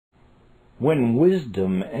When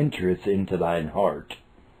wisdom entereth into thine heart,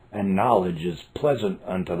 and knowledge is pleasant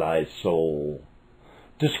unto thy soul,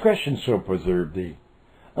 discretion shall preserve thee,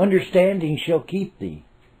 understanding shall keep thee,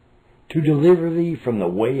 to deliver thee from the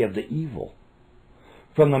way of the evil,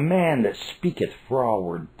 from the man that speaketh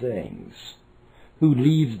froward things, who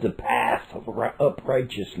leaves the path of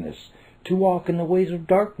uprightness to walk in the ways of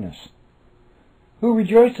darkness, who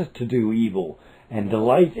rejoiceth to do evil, and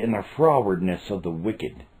delight in the frowardness of the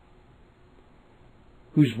wicked,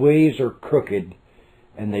 whose ways are crooked,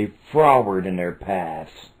 and they froward in their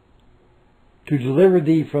paths, to deliver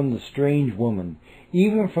thee from the strange woman,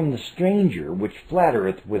 even from the stranger which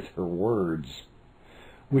flattereth with her words,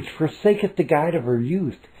 which forsaketh the guide of her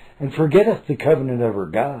youth, and forgetteth the covenant of her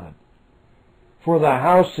God. For the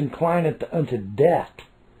house inclineth unto death,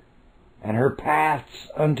 and her paths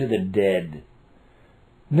unto the dead.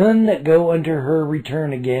 None that go unto her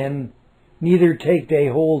return again, neither take they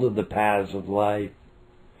hold of the paths of life,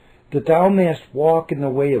 that thou mayest walk in the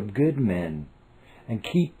way of good men, and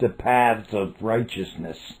keep the paths of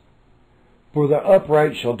righteousness. For the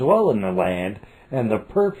upright shall dwell in the land, and the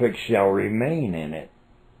perfect shall remain in it.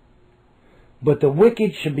 But the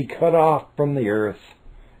wicked shall be cut off from the earth,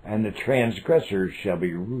 and the transgressors shall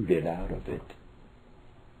be rooted out of it.